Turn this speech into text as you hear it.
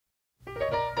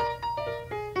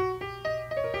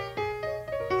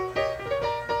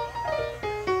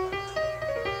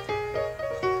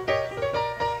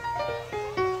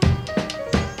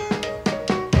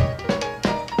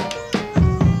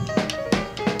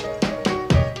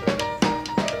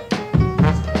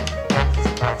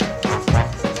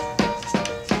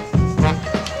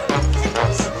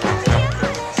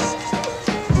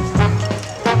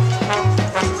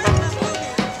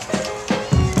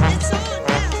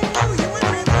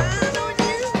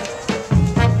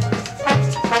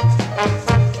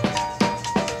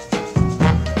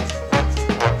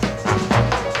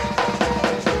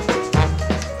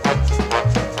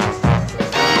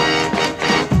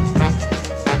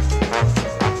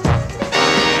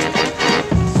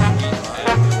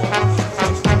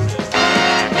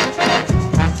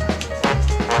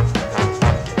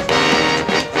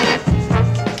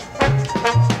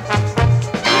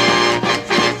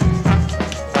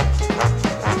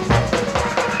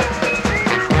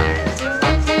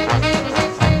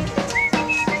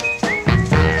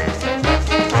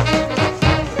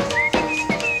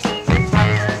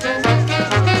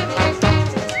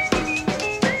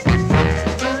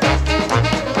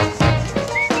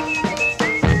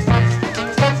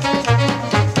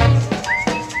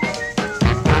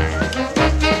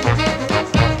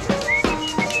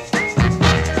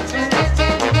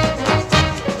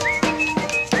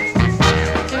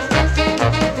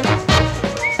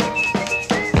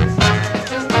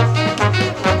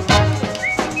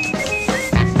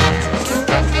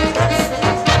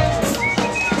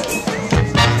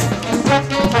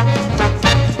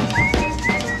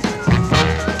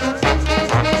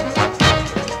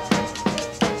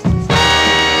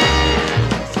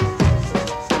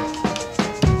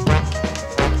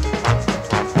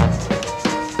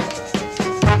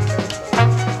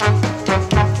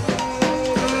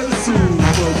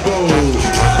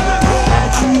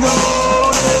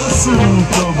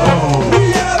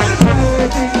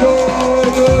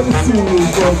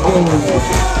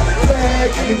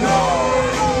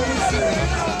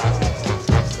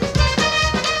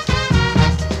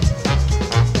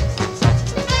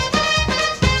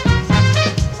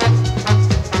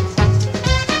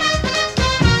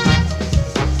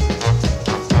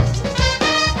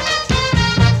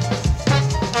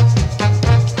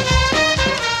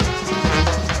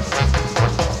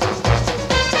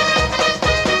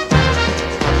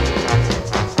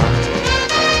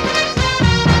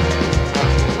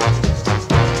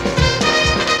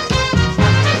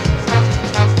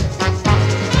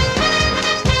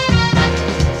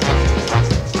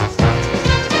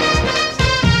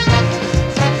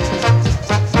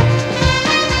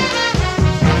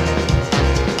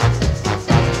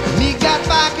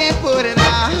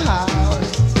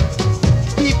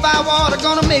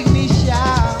Gonna make me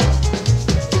shout.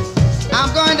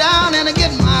 I'm going down and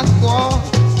get my squaw.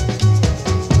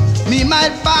 Me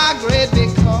might buy a great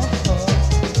big car.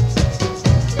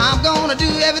 I'm gonna do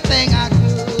everything I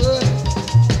could.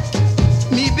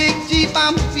 Me big Jeep,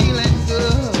 I'm feeling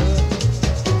good.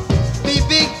 Me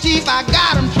big Jeep, I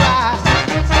got 'em tried.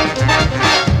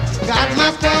 Got my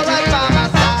squaw right by my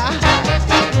side.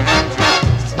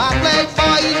 My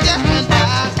playboy, he just went by.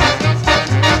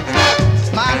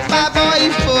 My spy boy,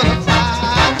 he's full of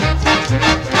fire.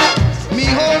 Me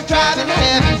whole tribe is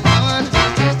having fun.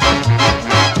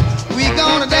 We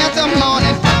gonna dance till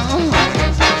morning come.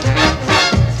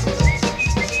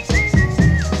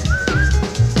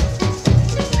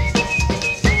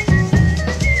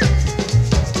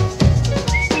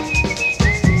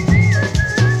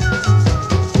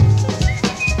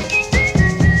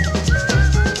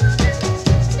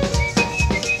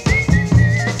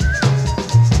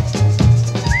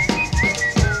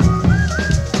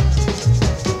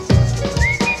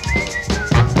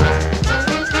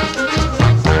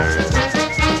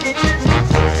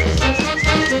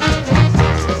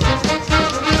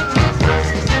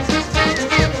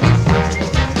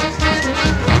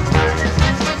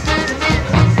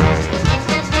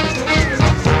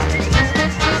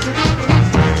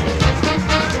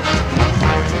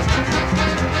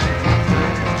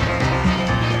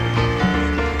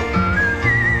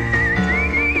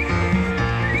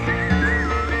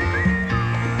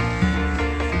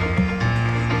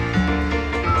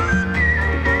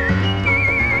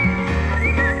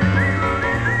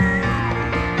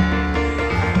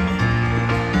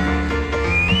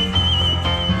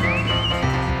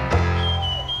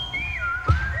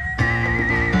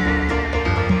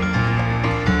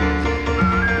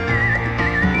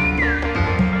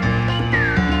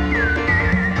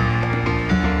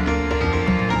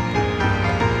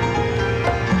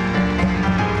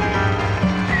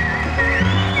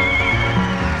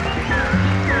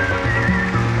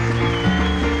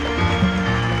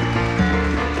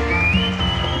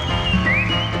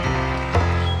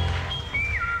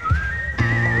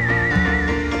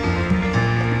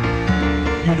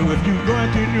 You know if you're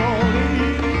going to New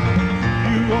Orleans,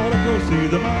 you ought to go see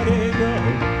the Mardi Gras.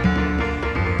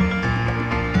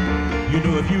 You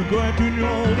know if you're going to New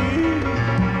Orleans,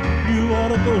 you ought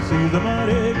to go see the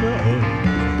Mardi Gras.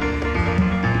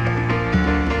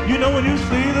 You know when you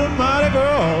see the Mardi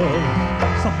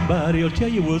Gras, somebody'll tell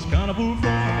you what's carnival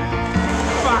for.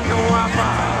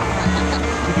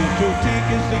 To get your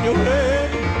tickets in your head,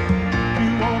 you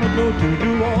wanna go to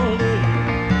New Orleans.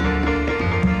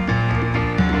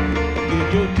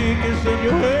 Your tickets in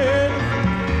your head,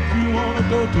 you wanna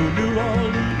go to New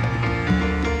Orleans.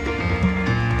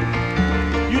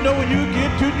 You know when you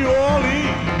get to New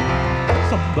Orleans,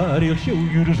 somebody'll show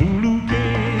you the Zulu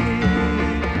King.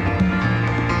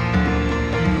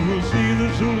 You will see the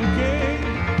Zulu King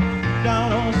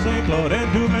down on St. Claude and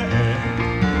Dumas.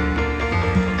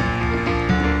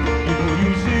 You know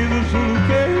you see the Zulu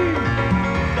King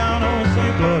down on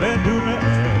St. Claude and Dumas.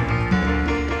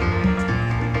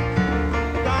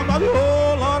 The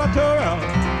whole auditorium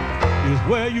is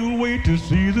where you wait to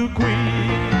see the Queen.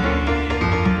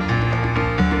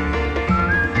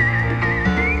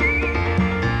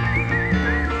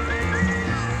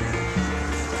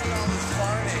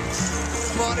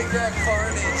 Mardi Gras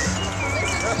carnage.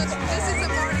 This is a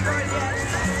Mardi Gras,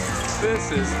 yes.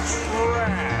 This is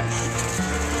trash.